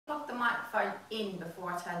microphone in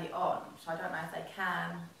before I turn it on, so I don't know if they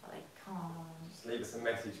can, but they can't. Just leave us a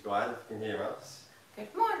message, guys, if you can hear us. Good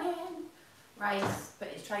morning. Ray's put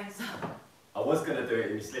his trainers on. I was going to do it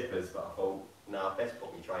in my slippers, but I thought, no, I best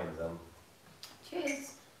put my trainers on.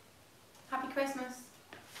 Cheers. Happy Christmas.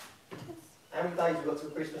 Cheers. How many days have we got till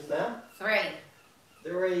Christmas now? 3.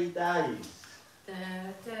 3 days.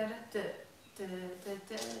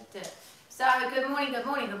 So, good morning, good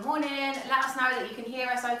morning, good morning. Let us know that you can hear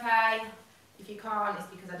us okay. If you can't, it's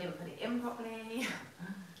because I didn't put it in properly.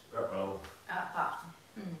 Uh-oh.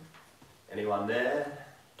 Anyone there?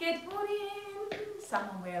 Good morning.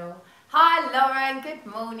 Someone will. Hi, Lauren. Good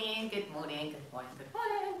morning, good morning, good morning, good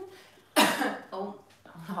morning. Oh,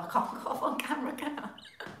 I can't cough on camera, can I?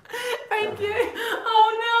 Thank you. Oh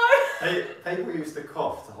no. People used to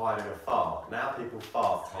cough to hide in a fart. Now people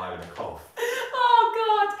fart to hide in a cough. Oh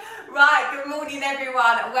God. Right, good morning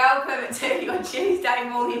everyone. Welcome to your Tuesday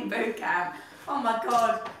morning boot camp. Oh my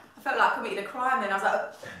God. I felt like I committed a crime then. I was like,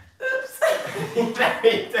 oops. You do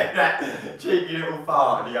that cheeky little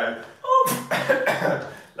fart and you go, oh.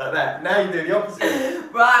 Like that. Now you do the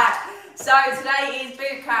opposite. Right. So today is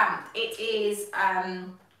boot camp. It is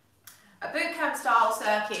a boot camp style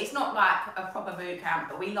circuit. It's not like a proper boot camp,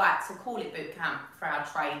 but we like to call it boot camp for our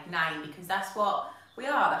trade name because that's what we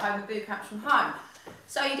are, the home of boot camps from home.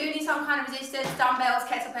 So you do need some kind of resistance, dumbbells,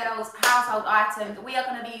 kettlebells, household items. We are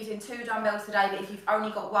going to be using 2 dumbbells today, but if you've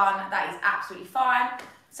only got 1, that is absolutely fine.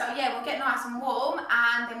 So yeah, we'll get nice and warm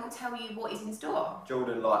and then we'll tell you what is in store.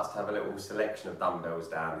 Jordan likes to have a little selection of dumbbells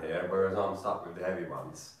down here, whereas I'm stuck with the heavy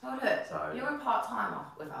ones. Oh look, so, you're a part-timer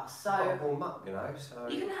with us, so... I've got to warm up, you know, so...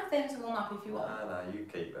 You can have them to warm up if you want. No, you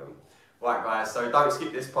keep them. Right guys, so don't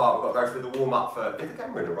skip this part, we've got to go through the warm-up first. Is the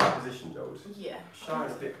camera in the right position, George? Yeah. Showing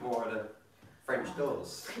a bit more of the French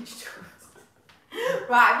doors. French doors.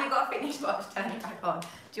 Right, have you got a finished watch? Turn it back on. Do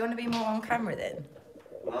you want to be more on camera then?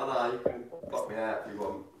 No, you can block me out if you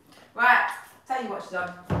want. Right, tell you what she's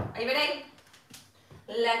on. Are you ready?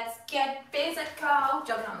 Let's get physical.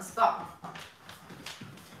 Jumping on the spot.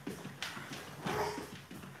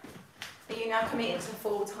 Are you now committed to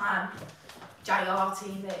full-time JR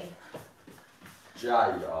TV? JR,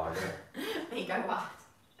 yeah. There you go, what?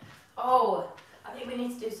 Oh, I think we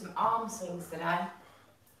need to do some arm swings today.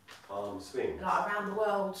 Arm swings? Like around the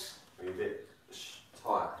world. Are you a bit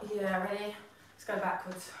tight? Yeah, ready? Let's go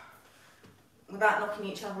backwards. Without knocking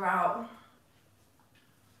each other out.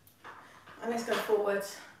 And let's go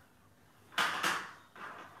forwards.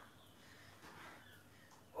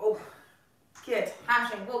 Oh, good.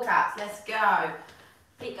 Hamstring walkouts, let's go.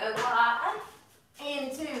 Feet go wide,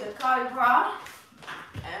 into the cobra,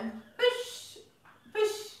 and push,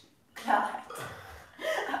 push, glide.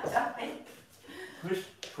 Push,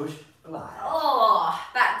 push, glide. Oh,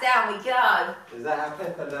 back down we go. Is that how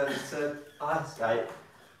Pepper learns to ice skate?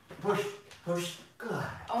 Push, push, glide.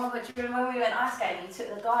 Oh my God, do you remember when we went ice skating, you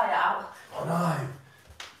took the guy out? Oh no.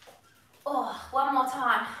 Oh, one more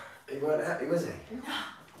time. He weren't happy, was he? No.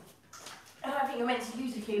 I don't think you're meant to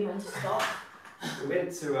use a human to stop. We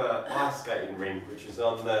went to an ice skating rink, which was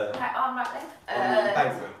on the, Right arm right there. on the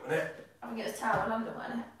embankment, wasn't it? I think it was Tower of London,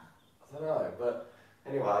 wasn't it? I don't know, but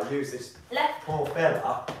anyway, I used this Left. poor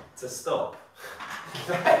fella to stop.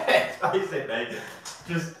 Basically,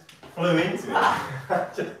 just flew into him. I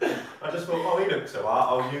just thought, oh, he looks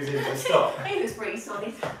alright, I'll use him to stop. He was pretty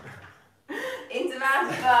solid. Into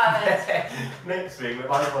man's Next thing, we're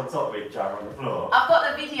both on top of each other on the floor. I've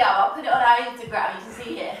got the video, I'll put it on our Instagram, you can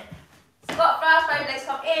see it. Squat flash, baby legs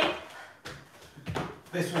come in.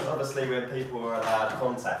 This was obviously when people were allowed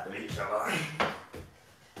contact with each other.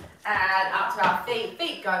 And up to our feet,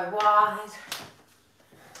 feet go wide.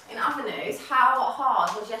 In other news, how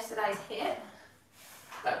hard was yesterday's HIIT?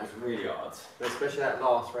 That was really hard, especially that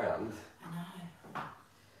last round. I know.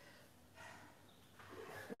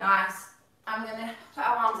 Nice. I'm going to put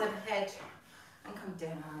our arms overhead and come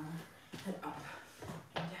down, and up,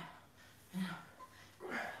 and down, and up.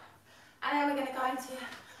 And then we're going to go into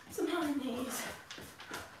some high knees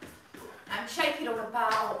and shake it all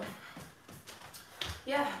about.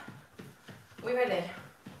 Yeah. Are we ready?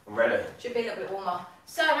 I'm ready. Should be a little bit warmer.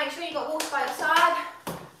 So make sure you've got water by your side,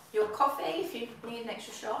 your coffee if you need an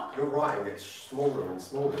extra shot. Your writing gets smaller and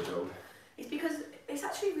smaller, Jill. It's because it's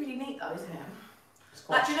actually really neat though, isn't it? It's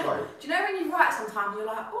quite Like, straight. do you know when you write sometimes you're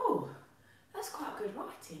like, oh, that's quite good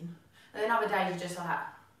writing. And then other days you're just like,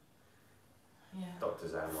 yeah.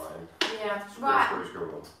 Doctor's handwriting. Yeah, right.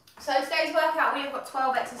 So today's workout, we've got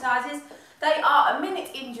 12 exercises. They are a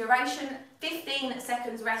minute in duration, 15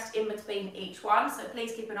 seconds rest in between each one. So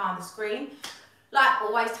please keep an eye on the screen. Like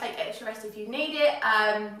always, take extra rest if you need it,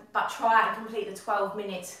 but try and complete the 12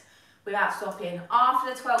 minutes without stopping.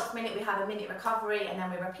 After the 12th minute, we have a minute recovery, and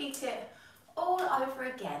then we repeat it all over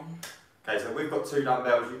again. Okay, so we've got 2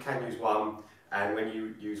 dumbbells, you can use one, and when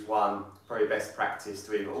you use one, probably best practice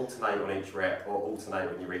to either alternate on each rep or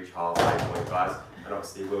alternate when you reach halfway point, guys. And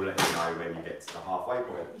obviously we'll let you know when you get to the halfway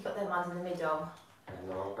point. You've got them ones in the middle.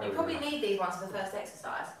 No, You probably need these ones for the first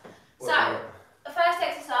exercise. Well, So, the first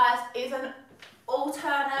exercise is an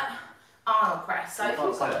alternate Arnold press. So you if can't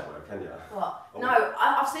you've say got, that word, can you? what? Oh. No,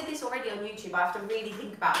 I've said this already on YouTube. I have to really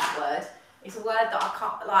think about that word. It's a word that I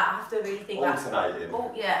can't, like, I have to really think about. Alternating.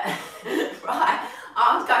 Oh, yeah. Right.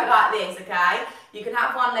 Arms go like this, okay? You can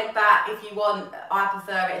have one leg back if you want. I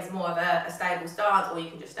prefer it as more of a stable stance, or you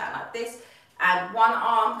can just stand like this. And one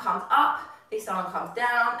arm comes up, this arm comes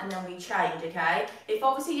down, and then we change, okay? If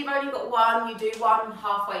obviously you've only got one, you do one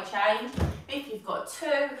halfway change. If you've got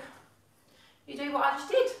 2, you do what I just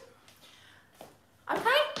did.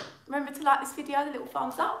 Okay? Remember to like this video, the little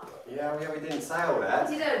thumbs up. Yeah, we didn't say all that. I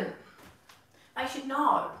didn't. They should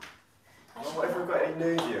know. Well, what if we've got any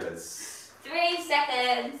new viewers? 3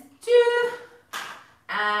 seconds, 2,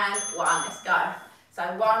 and 1. Let's go. So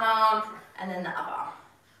one arm, and then the other.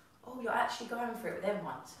 Oh, you're actually going for it with them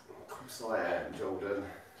ones. Of course I am, Jordan.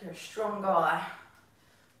 You're a strong guy.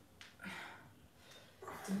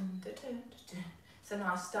 Dun, dun, dun, dun, dun. It's a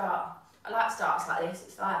nice start. I like starts like this.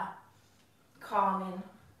 It's like calming.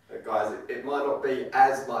 But guys, it might not be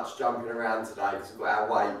as much jumping around today because we've got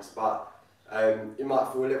our weights, but you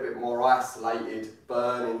might feel a little bit more isolated,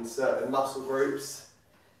 burn in certain muscle groups.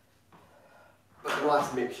 But a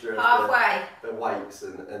nice mixture of the weights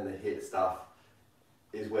and the HIIT stuff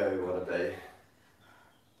is where we want to be.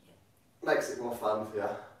 Makes it more fun for you.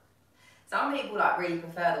 Some people like really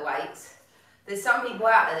prefer the weights. There's some people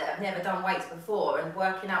out there that have never done weights before, and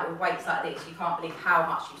working out with weights like this, you can't believe how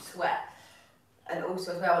much you sweat. And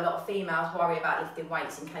also as well, a lot of females worry about lifting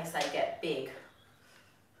weights in case they get big.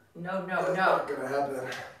 No, no, That's no. not gonna happen.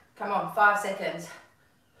 Come on, 5 seconds.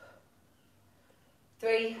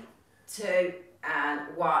 3, 2, and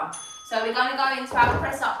 1. So we're going to go into our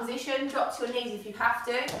press up position. Drop to your knees if you have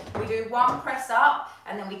to. We do 1 press up,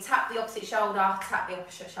 and then we tap the opposite shoulder, tap the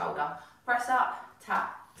opposite shoulder. Press up,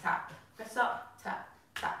 tap, tap. Press up, tap,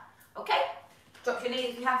 tap. Okay? Drop your knees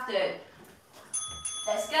if you have to.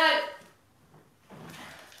 Let's go.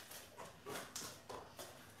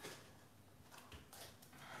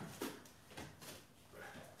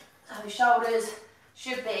 So the shoulders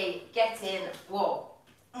should be getting warm.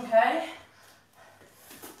 Okay?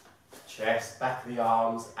 Chest, back of the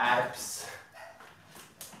arms, abs.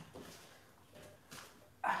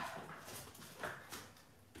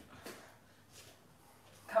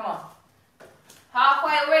 Come on.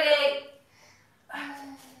 Halfway already.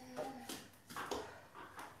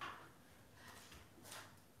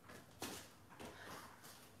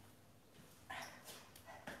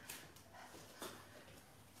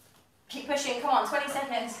 Keep pushing, come on, 20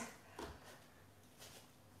 seconds.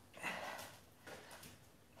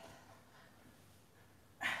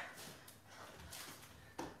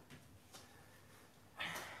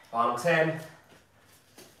 Final 10.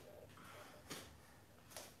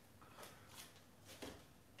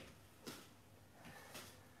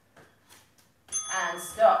 And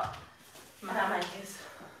stop. Man makers.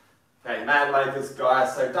 Okay, man makers,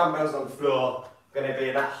 guys. So dumbbells on the floor. Going to be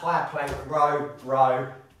in that high plank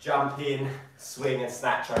row, jump in, swing and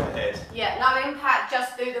snatch overhead. Yeah, low impact,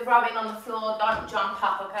 just do the rowing on the floor, don't jump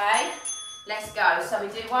up, okay? Let's go. So we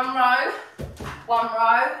do 1 row,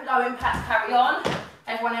 low impact, carry on.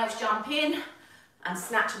 Everyone else jump in and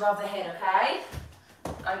snatch above the head, okay?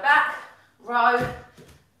 Go back, row,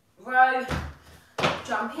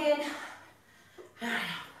 jump in.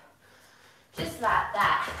 Just like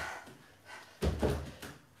that.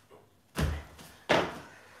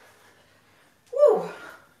 Woo!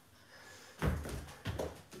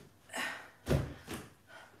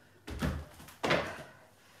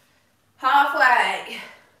 Halfway.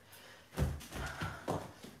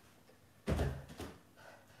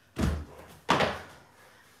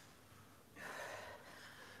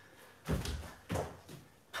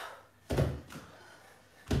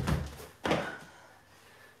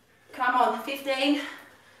 Come on, 15.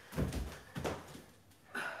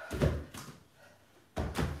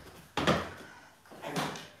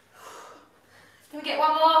 Can we get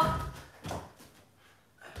one more?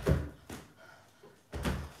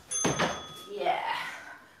 Yeah.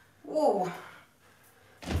 Whoa.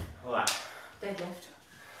 Alright. Deadlift.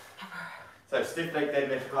 So stiff leg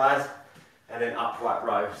deadlift, guys, and then upright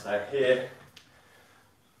row. So here,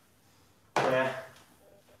 there.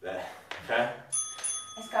 Okay?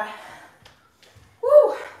 Let's go.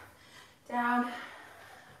 Woo. Down.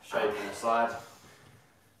 Shaking the side.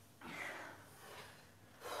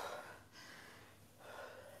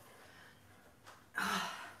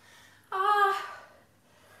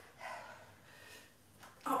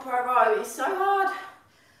 Upright row is so hard.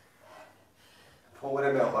 Pull with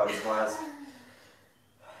them elbows, guys.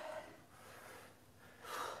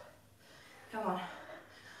 Come on.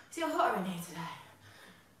 Is it hotter in here today?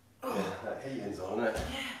 Yeah, that heating's on, isn't it?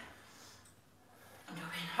 Yeah. I'm going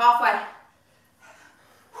halfway.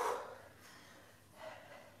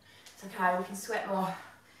 It's okay, we can sweat more.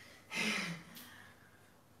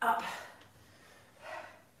 Up.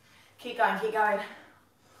 Keep going, keep going.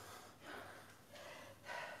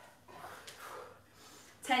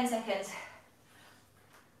 10 seconds.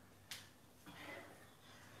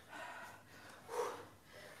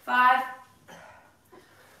 5.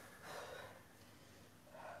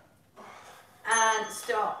 And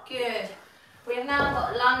stop. Good. We have now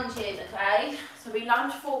got lunges, okay? So we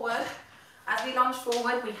lunge forward. As we lunge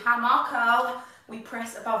forward, we hammer, curl, we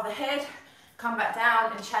press above the head, come back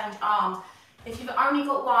down and change arms. If you've only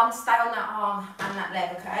got one, stay on that arm and that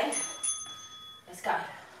leg, okay? Let's go.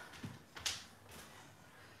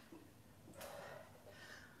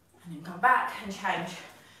 And then come back and change.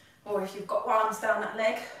 Or if you've got one, stay on that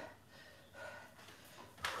leg.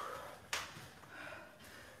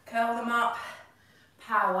 Curl them up,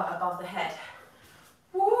 power above the head.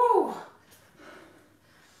 Woo!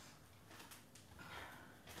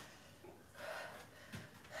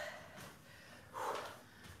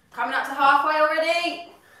 Coming up to halfway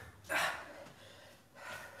already.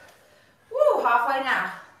 Woo, halfway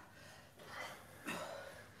now.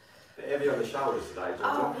 Bit heavy on the shoulders today, Georgia.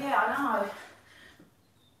 Oh yeah, I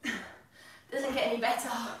know. Doesn't get any better.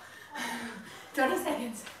 20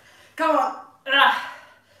 seconds. Come on.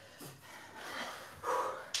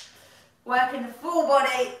 Working the full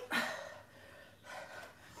body.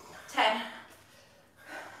 10.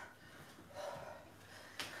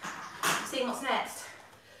 See what's next.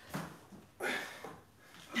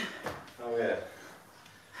 Oh yeah.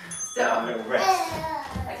 Stop. A little rest.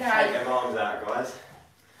 Okay. Take them arms out, guys.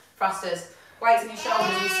 Thrusters. Weights in your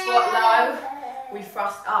shoulders. We squat low. We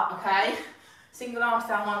thrust up, okay? Single arms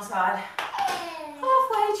down one side.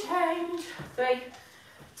 Halfway change. 3,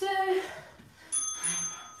 2.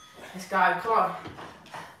 Let's go. Come on.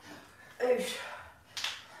 Oosh.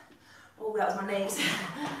 Oh, that was my knees.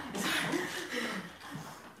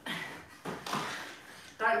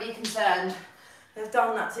 Don't be concerned. They've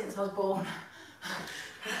done that since I was born.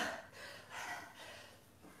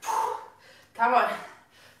 Come on.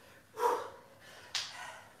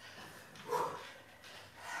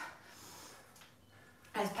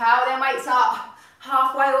 Let's power them weights up.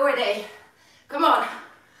 Halfway already. Come on.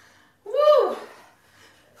 Woo!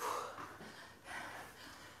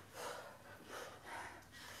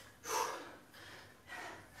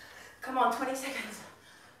 Come on, 20 seconds.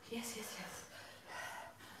 Yes, yes, yes.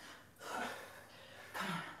 Come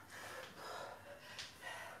on.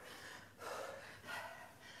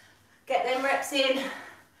 Get them reps in.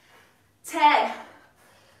 10.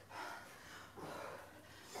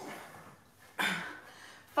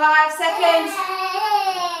 5 seconds.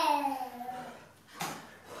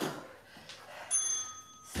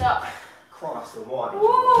 Stop. Christ almighty.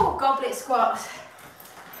 Woo! Goblet squats.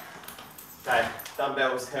 Okay,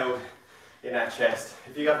 dumbbells held in our chest.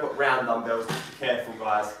 If you have got round dumbbells, just be careful,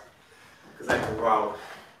 guys, because they can roll.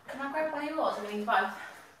 Can I grab one of yours? I mean, both.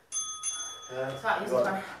 Slightly easier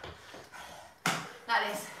one. Like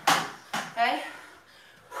this. Okay?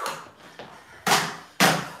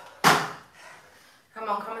 Come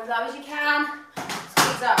on, come as low as you can.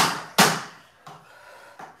 Squeeze up.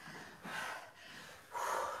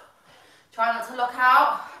 Try not to lock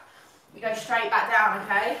out. You go straight back down,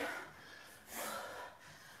 okay?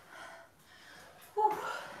 Whew.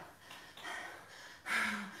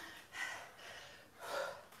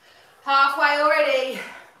 Halfway already.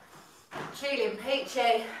 Feeling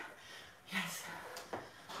peachy. Yes.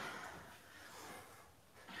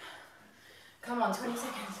 Come on, 20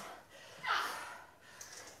 seconds.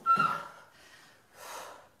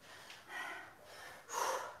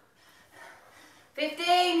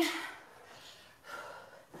 $15.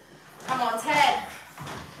 Come on, 10.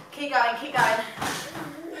 Keep going, keep going.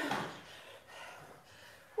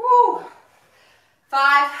 Woo.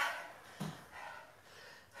 5.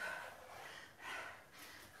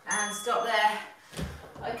 And stop there.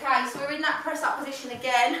 Okay, so we're in that press up position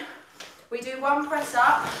again. We do one press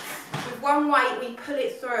up. With one weight, we pull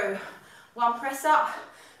it through. One press up,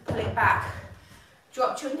 pull it back.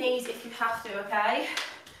 Drop your knees if you have to, okay?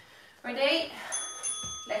 Ready?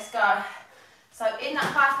 Let's go. So in that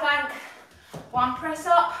high plank, One, press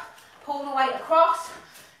up, pull the weight across,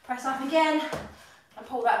 press up again, and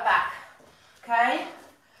pull that back, okay?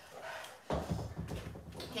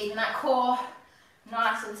 Keeping that core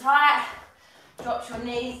nice and tight. Drop your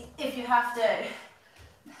knees if you have to.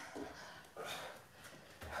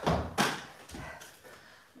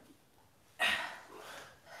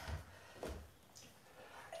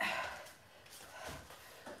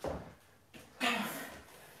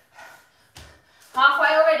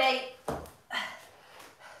 Halfway already.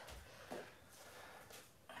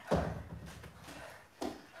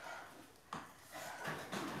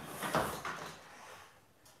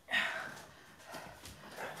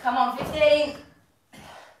 Come on, 15.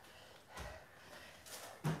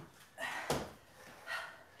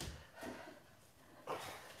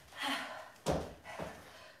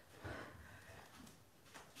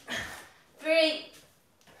 Three,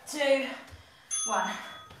 two, one.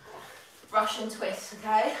 Russian twist,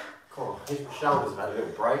 okay? Cool. I think my shoulders have had a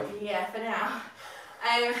little break. Yeah, for now.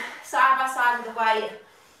 Side by side with the weight.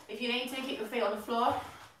 If you need to, keep your feet on the floor.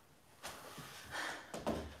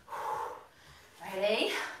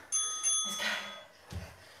 Ready? Let's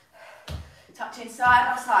go. Touching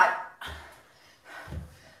side by side.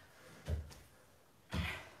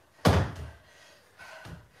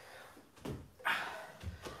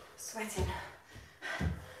 Sweating.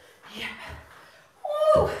 Yeah.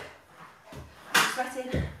 Woo!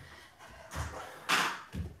 Sweating.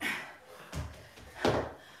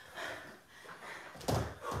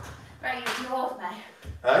 Right, you ignored me.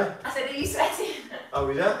 Hey? I said, are you sweating? Oh,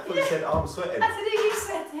 we don't? I thought you said I'm sweating. I said, are you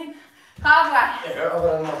sweating? Halfway. Yeah, I've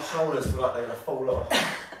got my shoulders feel like they're going to fall off.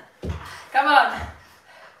 Come on.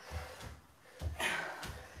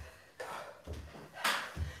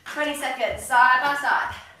 20 seconds, side by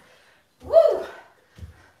side. Woo!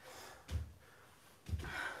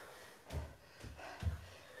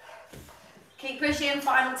 Keep pushing,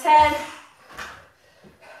 final 10.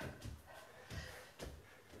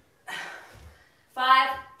 5.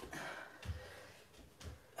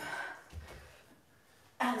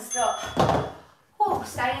 And stop. Woo,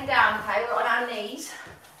 staying down, okay, we're on our knees.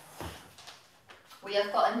 We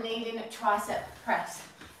have got a kneeling tricep press.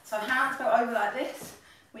 So hands go over like this,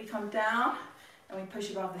 we come down and we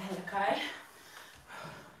push above the head, okay?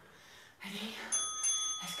 Ready?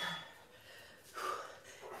 Let's go.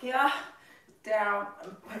 Here, down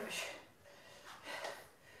and push.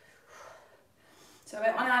 So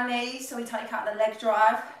we're on our knees, so we take out the leg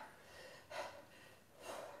drive.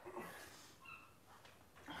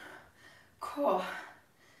 Cool.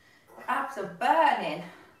 Abs are burning.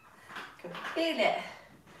 Can feel it.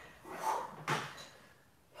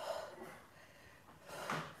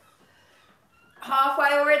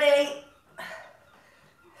 Halfway already.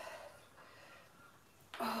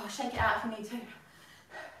 Oh, shake it out if you need to.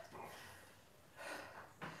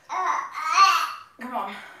 Come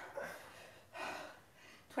on.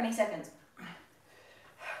 20 seconds.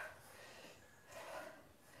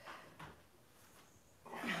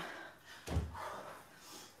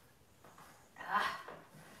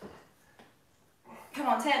 Come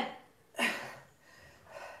on, 10.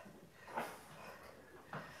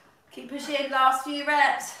 Keep pushing, last few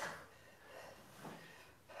reps.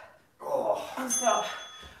 Oh. And stop.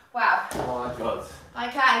 Wow. Oh my God.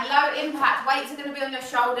 Okay, low impact. Weights are going to be on your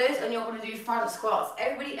shoulders and you're going to do front squats.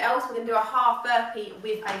 Everybody else, we're going to do a half burpee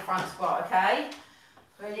with a front squat, okay?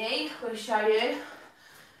 Ready? We'll show you.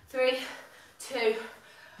 3, 2,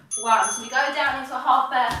 1. So we go down into a half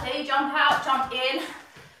burpee, jump out, jump in,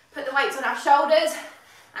 put the weights on our shoulders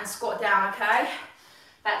and squat down, okay?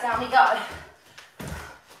 Back down we go.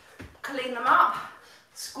 Clean them up,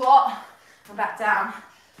 squat, and back down.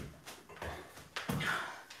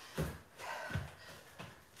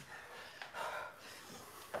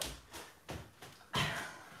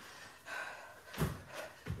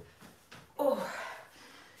 Oh,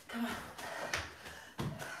 come on.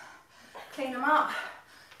 Clean them up,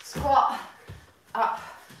 squat, up,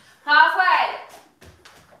 halfway.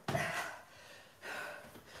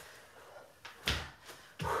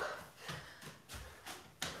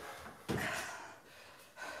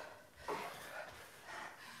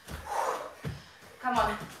 Come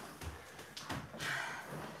on.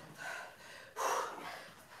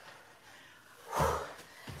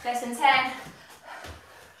 Less than 10.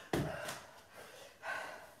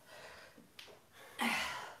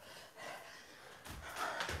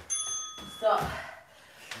 Stop.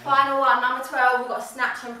 Final one, number 12, we've got a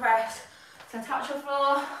snatch and press. So touch the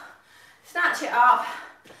floor, snatch it up,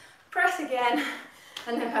 press again,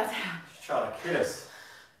 and then back down. She's trying to kill us.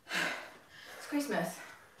 It's Christmas.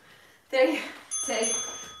 3, 2,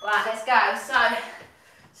 1, let's go.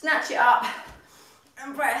 So, Snatch it up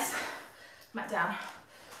and press back down.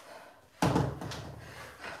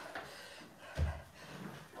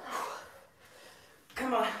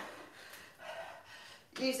 Come on.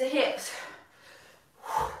 Use the hips.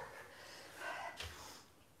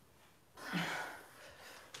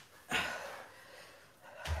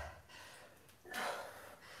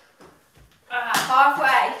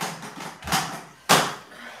 Halfway.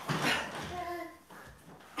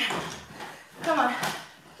 Come on.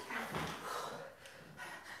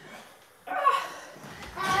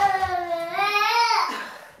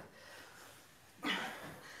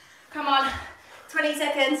 Come on. 20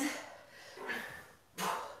 seconds.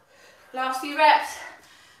 Last few reps.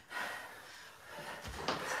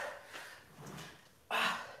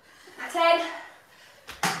 10.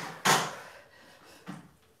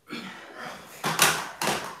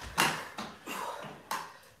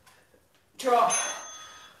 Drop.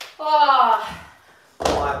 Oh.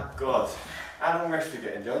 My God. How long rest are you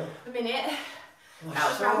getting, John? A minute.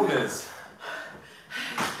 My shoulders.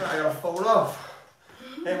 They're going to fall off.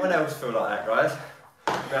 Anyone else feel like that, guys?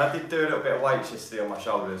 I mean, I did do a little bit of weights yesterday on my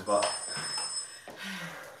shoulders, but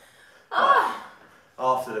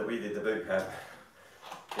after that we did the boot camp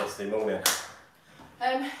yesterday morning.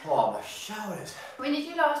 Oh, my shoulders. When did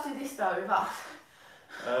you last do this though with us?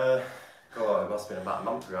 God, it must have been about a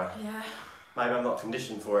month ago. Yeah. Maybe I'm not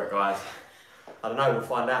conditioned for it, guys. I don't know, we'll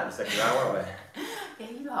find out in the second round, won't we?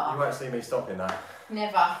 Yeah, you are. You won't see me stopping that.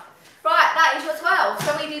 Never. Right, that is your 12.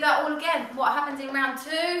 So we do that all again. What happens in round 2?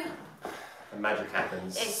 And magic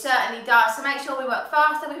happens. It certainly does. So make sure we work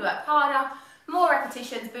faster, we work harder, more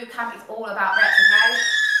repetitions. Boot camp is all about reps,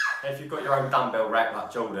 okay? If you've got your own dumbbell rack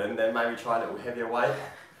like Jordan, then maybe try a little heavier weight.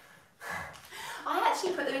 I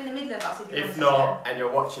actually put them in the middle of us. If not, and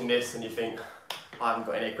you're watching this and you think, I haven't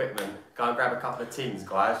got any equipment, go and grab a couple of tins,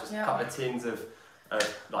 guys. Just a couple of tins of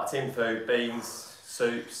like tin food, beans,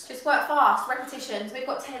 soups. Just work fast, repetitions. We've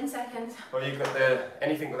got 10 seconds. Or you've got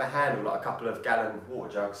anything with a handle, like a couple of gallon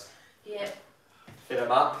water jugs. Yeah. Fill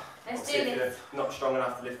them up. Let's do if this. you're not strong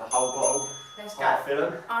enough to lift the whole bottle, Let's go. half fill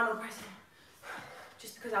them. Arnold pressing.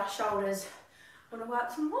 Just because our shoulders want to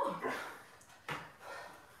work some more.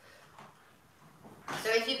 So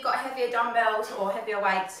if you've got heavier dumbbells or heavier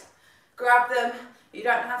weights, grab them. You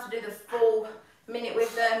don't have to do the full minute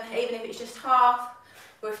with them, even if it's just half.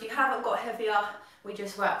 Or if you haven't got heavier, we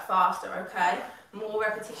just work faster, okay? More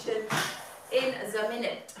repetition in the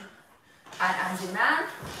minute. And Andy man.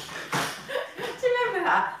 Do you remember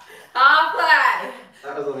that? Halfway.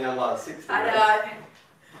 That was on the unline 60. I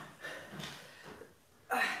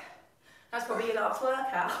know. That's probably your last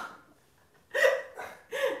workout.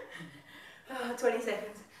 20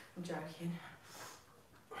 seconds. I'm joking.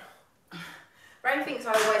 Ray thinks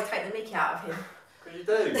I always take the mick out of him. Because you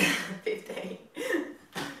do. 15.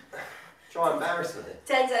 Try embarrass me.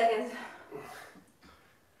 10 seconds.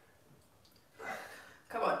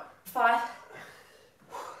 Come on. 5.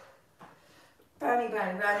 Burnie,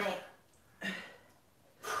 burnie, burnie.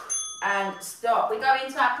 And stop. We go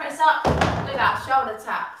into our press up. Look at shoulder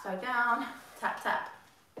tap. So down, tap, tap.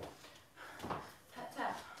 Tap,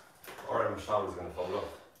 tap. I reckon my shoulder's going to fall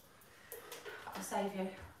off. I'll save you.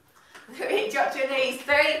 3, drop to your knees.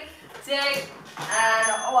 3, 2, and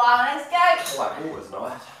 1. Let's go. Oh, that water's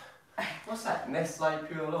nice. What's that? Nestle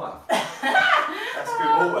Pure Life? That's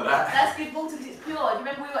good water, that. That's good water because it's pure. Do you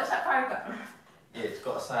remember we watched that programme? Yeah, it's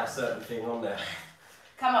got to say a certain thing on there.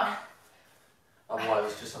 Come on.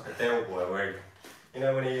 Otherwise, it's just like a Del Boy where he, you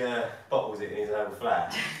know when he bottles it in his own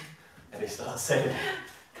flat and he starts selling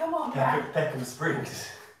Come on, Ray. Peckham Springs.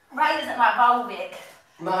 Ray doesn't like Volvic.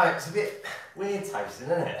 No, it's a bit weird tasting,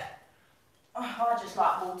 isn't it? Oh, I just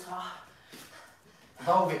like water.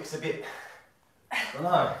 Volvic's a bit, I don't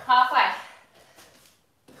know. Halfway.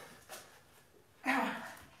 Come on.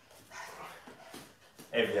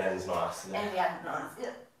 Every hand's nice, isn't it? Every hand nice.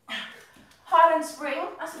 Yeah. Highland Spring,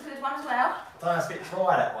 that's a good one as well. It's a bit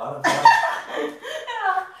dry, that one.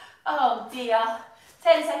 Oh dear.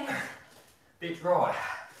 10 seconds. Bit dry.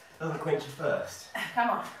 Doesn't quench your thirst. Come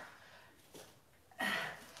on.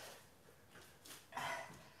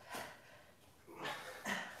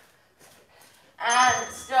 And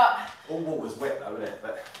stop. All water's wet though, isn't it?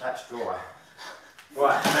 But that's dry.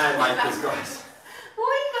 Right, man makers, guys. What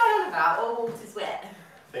are you going on about? All water's wet.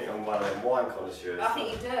 I think I'm one of them wine connoisseurs. I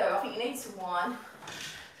think you do. I think you need some wine.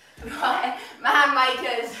 Right, man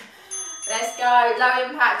makers. Let's go. Low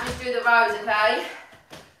impact. Just do the rows, okay?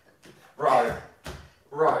 Row,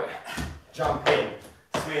 row, jump in,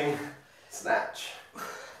 swing, snatch.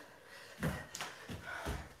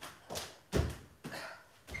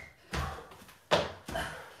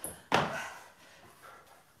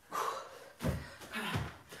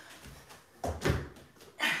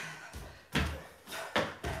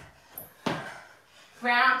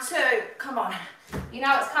 Round 2, come on. You know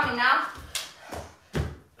what's coming now.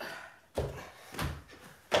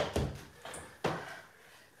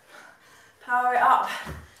 Power it up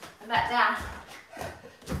and back down.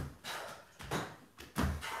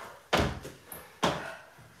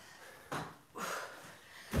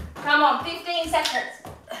 Come on, 15 seconds.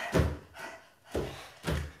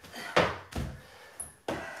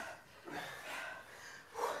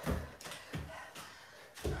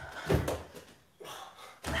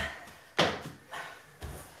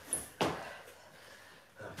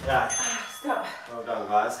 Okay. Stop. Well done,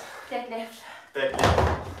 guys. Deadlift.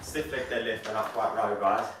 Deadlift, stiff leg deadlift and upright row,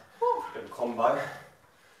 guys. Woo. Bit of a combo.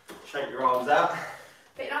 Shake your arms out.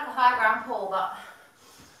 Bit like a high ground pull, but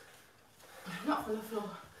not from the floor.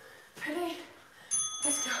 Ready?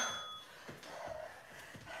 Let's go.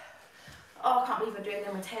 Oh, I can't believe I'm doing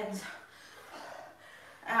them with 10s.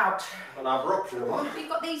 Ouch. Another option, am I? You've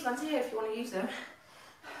got these ones here if you want to use them.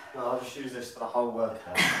 No, I'll just use this for the whole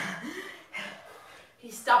workout.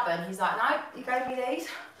 He's stubborn. He's like, no, you gave me these,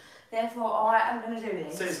 therefore I am going to do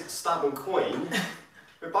this. Says stubborn queen.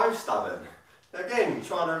 We're both stubborn. Again,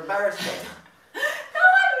 trying to embarrass me. No,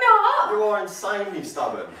 I'm not. You are insanely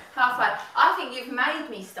stubborn. Halfway. I think you've made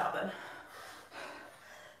me stubborn.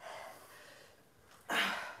 Come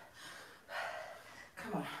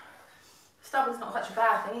on. Stubborn's not such a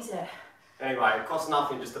bad thing, is it? Anyway, it costs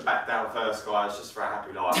nothing just to back down first, guys, just for a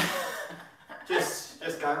happy life.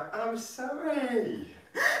 just go, I'm sorry.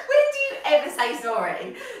 When do you ever say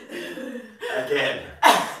sorry? Again.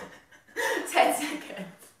 10 seconds.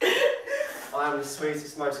 I am the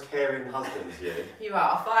sweetest, most caring husband to you. You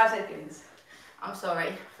are. 5 seconds. I'm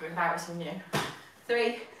sorry for embarrassing you.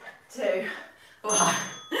 3, 2, 1.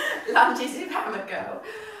 Lunges with hammer curl.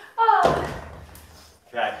 Oh.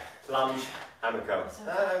 Okay, lunge, hammer curl.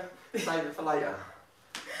 Save it for later.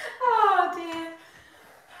 Oh dear.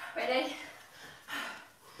 Ready?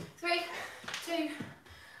 3, 2, 1.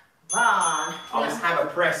 Oh, it's hammer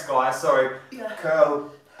press, guys, sorry. Yeah.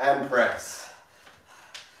 Curl and press.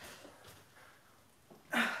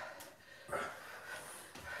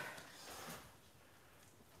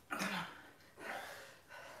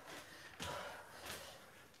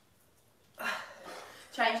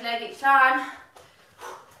 Change leg each time.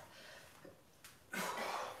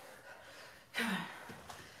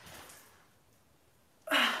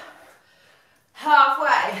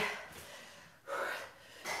 Halfway.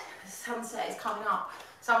 The sunset is coming up.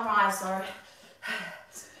 Sunrise, sorry.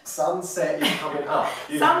 Sunset is coming up.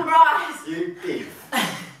 Sunrise. You div.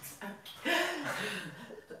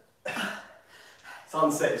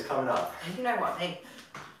 Sunset is coming up. You know what I mean.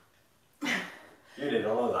 You did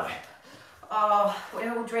on holiday. Oh,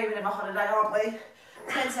 we're all dreaming of a holiday, aren't we?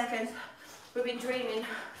 10 seconds. We've been dreaming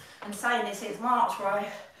and saying this since March,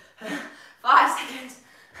 right? 5 seconds.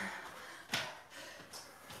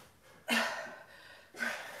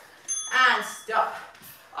 And stop.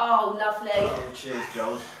 Oh, lovely. Oh, cheers,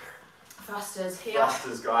 John. Thrusters here.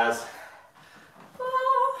 Thrusters, guys.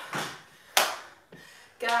 Oh.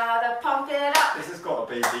 Gotta pump it up. This has got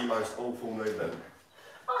to be the most awful movement.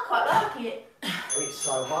 I quite like it. It's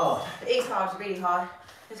so hard. It is hard, it's really hard.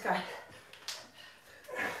 Let's go.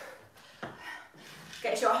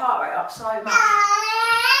 Gets your heart rate up so much.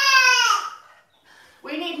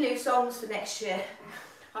 We need new songs for next year.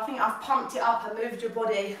 I think I've pumped it up and moved your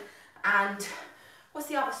body. And what's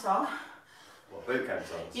the other song? What, Bootcamp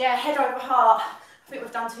songs? Yeah, Head Over Heart. I think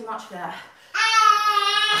we've done too much for that.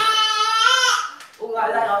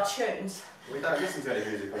 Although they are tunes. We don't listen to any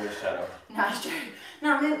music on this channel. No, it's true.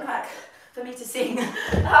 No, I meant like for me to sing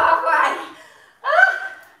halfway.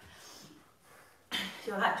 Ah.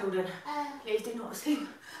 You're right, Jordan. Please do not sing.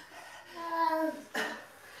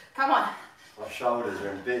 Come on. My shoulders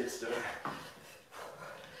are in bits, dude.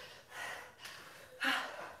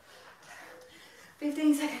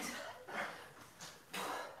 15 seconds.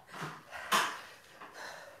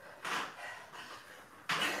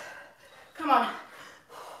 Come on.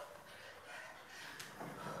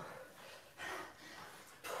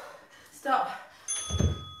 Stop.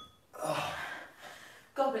 Oh.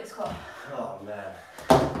 Goblet squat. Oh, man.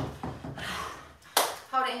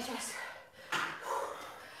 Hold it in your chest.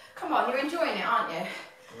 Come on, you're enjoying it, aren't you?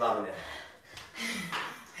 Loving it.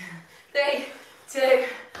 3, 2,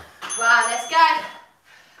 1, let's go.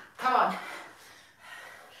 Come on.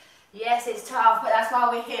 Yes, it's tough, but that's why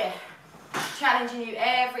we're here. Challenging you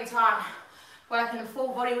every time. Working a full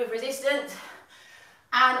body with resistance.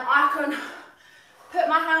 And I can put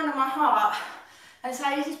my hand on my heart and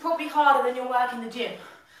say this is probably harder than your work in the gym.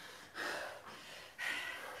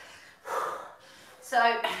 So,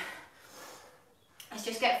 let's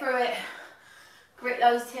just get through it. Grit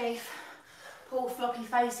those teeth. Pull floppy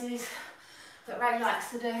faces that Ray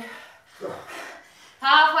likes to do.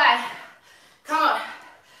 Halfway. Come on.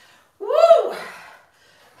 Woo!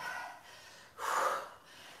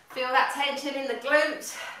 Feel that tension in the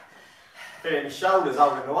glutes. Feeling your shoulders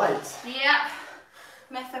holding the weight. Yep.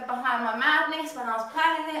 Method behind my madness when I was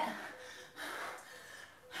planning it.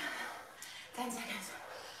 10 seconds.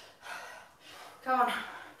 Come on.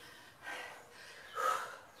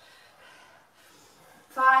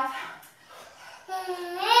 5.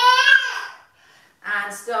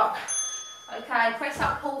 And stop. Okay, press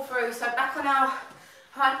up, pull through. So back on our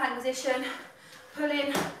high plank position. Pull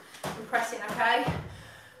in and press in, okay?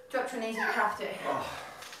 Drop your knees if you have to. Oh.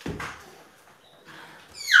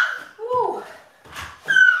 Woo.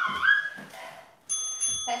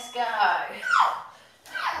 Let's go.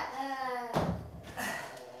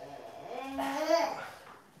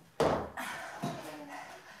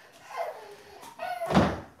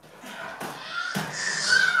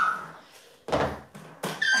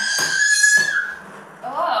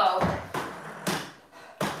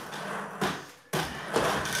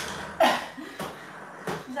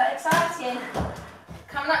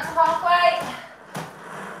 Coming up to halfway.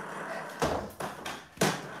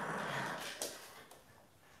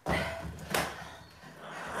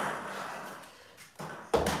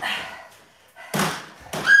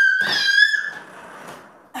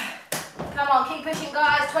 Come on, keep pushing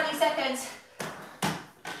guys, 20 seconds.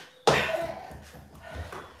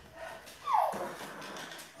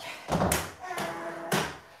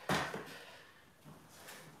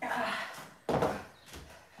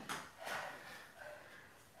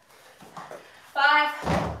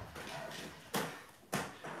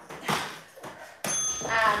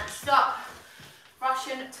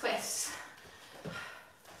 Twists.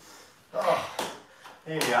 Oh,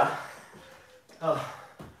 here we are. Oh,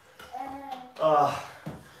 oh,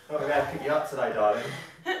 I'm going to pick you up today, darling.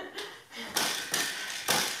 Okay,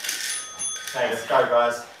 let's go,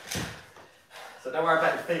 guys. So don't worry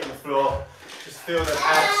about your feet on the floor. Just feel the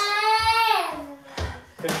abs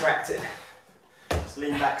contracted. Just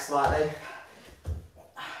lean back slightly.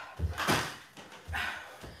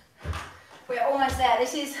 We're almost there.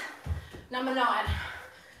 This is number 9.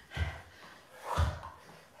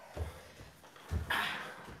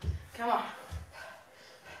 Come on.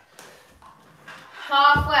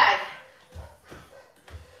 Halfway.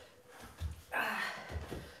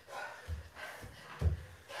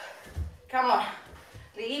 Come on.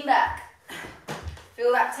 Lean back.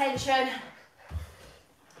 Feel that tension.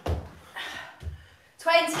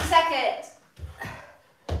 20 seconds.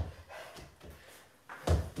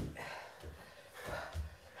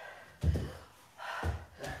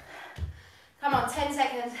 Come on, 10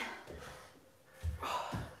 seconds.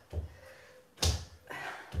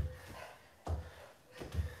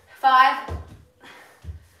 5.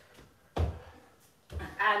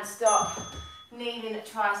 And stop. Kneeling at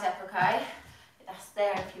tricep, okay? That's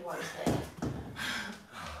there if you want it.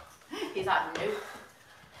 He's like, nope.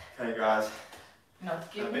 Okay, guys. Not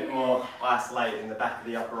A good. bit more isolating the back of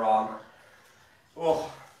the upper arm.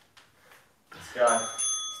 Oh, let's go.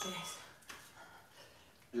 Let's do this.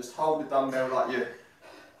 Just hold the dumbbell like you're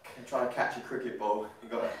trying to catch a cricket ball.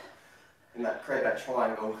 You've got to create that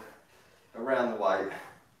triangle around the weight.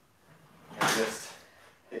 And just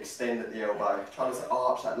extend at the elbow. Try not to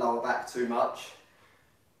arch that lower back too much.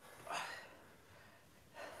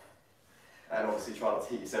 And obviously try not to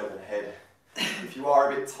hit yourself in the head. If you are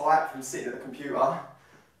a bit tight from sitting at the computer,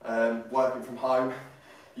 working from home,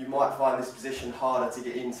 you might find this position harder to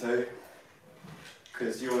get into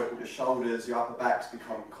because your shoulders, your upper backs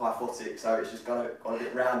become kyphotic, so it's just got a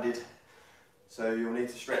bit rounded. So you'll need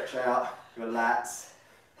to stretch out your lats,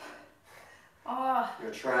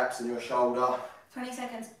 your traps and your shoulder. 20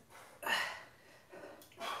 seconds.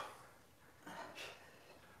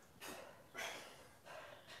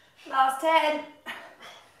 Last 10.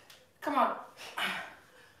 Come on.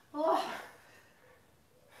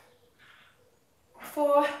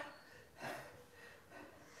 4.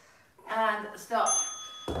 And stop.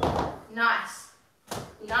 Nice.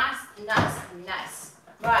 Nice, nice, nice.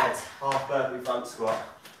 Right. Half burpee front squat.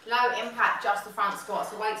 Low impact, just the front squat.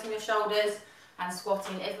 So weights on your shoulders and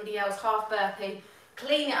squatting. Everybody else half burpee.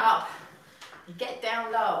 Clean it up. Get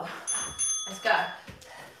down low. Let's go.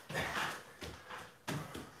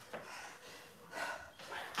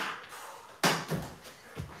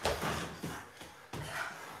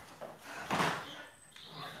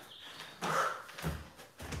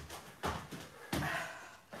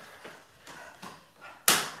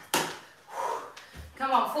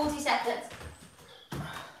 Come on, 40 seconds.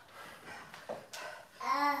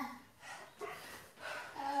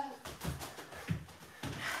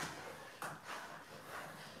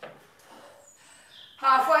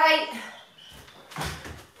 Halfway.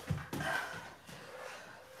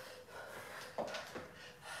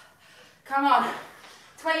 Come on.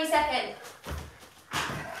 20 seconds.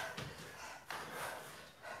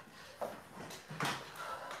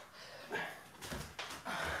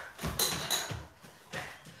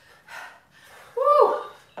 Woo!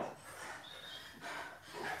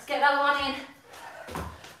 Let's get another one in.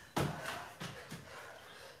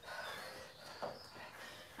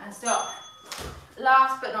 And stop.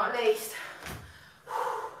 Last but not least,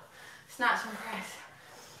 snatch and press.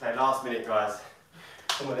 Okay, last minute, guys.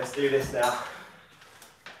 Come on, let's do this now.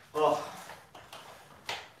 4,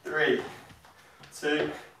 3,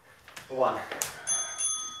 2, 1.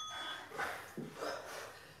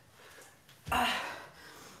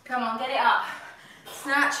 Come on, get it up.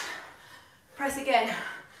 Snatch, press again.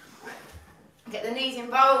 Get the knees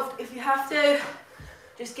involved if you have to.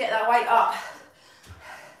 Just get that weight up.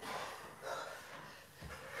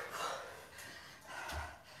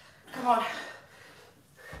 Come on.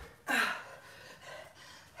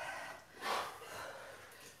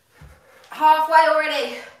 Halfway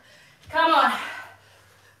already. Come on.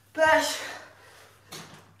 Push.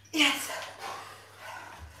 Yes.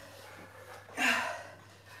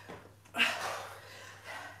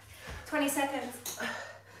 20 seconds.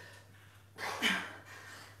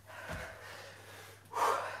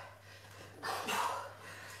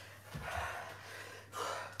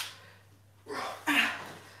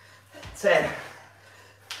 Ten.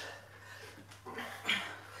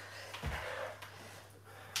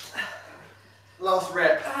 Last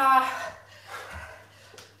rep.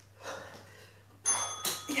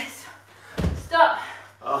 Yes. Stop.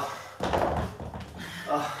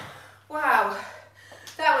 Wow.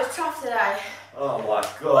 That was tough today. Oh my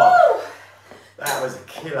god. Woo! That was a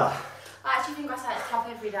killer. I actually think I say it's tough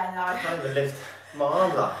every day though. I can't even lift my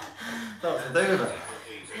arms up. Not what to do with it.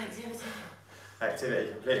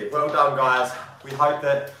 Activity completely. Well done, guys. We hope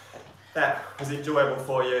that that was enjoyable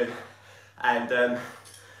for you, and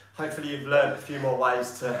hopefully you've learned a few more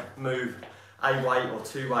ways to move a weight or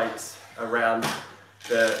two weights around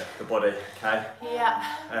the body, okay? Yeah.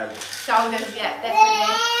 Shoulders, yeah,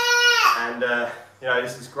 definitely. And you know,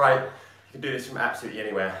 this is great. You can do this from absolutely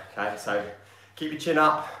anywhere, okay? So keep your chin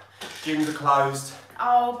up. Gyms are closed.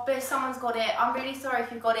 Oh, but someone's got it. I'm really sorry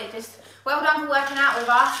if you've got it. Just well done for working out with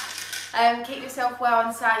us. Keep yourself well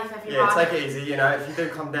and safe everyone. Yeah, take it easy. You know, if you do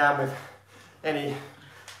come down with any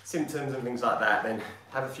symptoms and things like that, then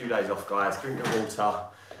have a few days off, guys. Drink your water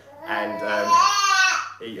and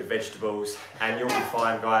eat your vegetables, and you'll be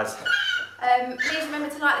fine, guys. Please remember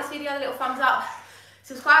to like this video, the little thumbs up.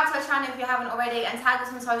 Subscribe to our channel if you haven't already, and tag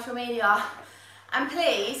us on social media. And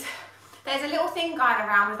please, there's a little thing going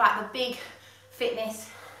around with like the big fitness.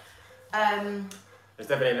 There's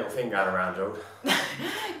definitely a little thing going around, Joel.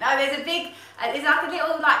 No, there's like a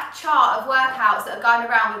little like chart of workouts that are going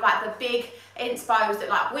around with like the big inspos that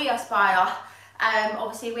like we aspire.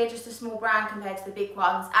 Obviously we're just a small brand compared to the big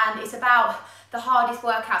ones, and it's about the hardest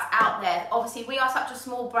workouts out there. Obviously we are such a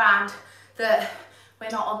small brand that we're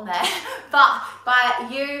not on there, but by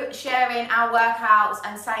you sharing our workouts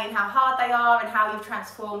and saying how hard they are and how you've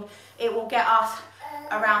transformed, it will get us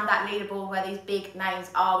around that leaderboard where these big names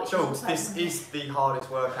are. Jules, this is the hardest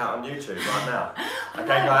workout on YouTube right now.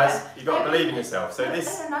 Okay, guys, you've got to believe in yourself. So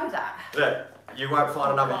this, I don't know that. Look, you won't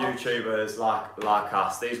find another YouTubers like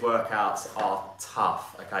us. These workouts are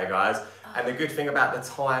tough, okay, guys? And the good thing about the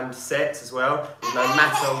timed sets as well is no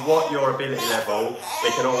matter what your ability level, we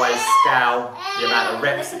can always scale the amount of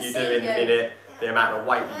reps that you do in a minute, the amount of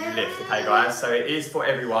weight that you lift, okay, guys? So it is for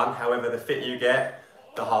everyone. However, the fitter you get,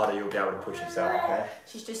 the harder you'll be able to push yourself, okay?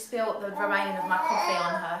 She's just spilt the remaining of my coffee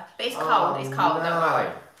on her. But it's cold, it's cold, don't worry.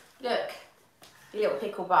 Look, you little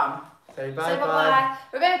pickle bum. Say bye bye.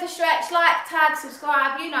 Remember to stretch, like, tag,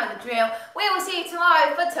 subscribe, you know the drill. We will see you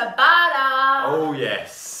tomorrow for Tabata. Oh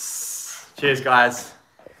yes. Cheers, guys.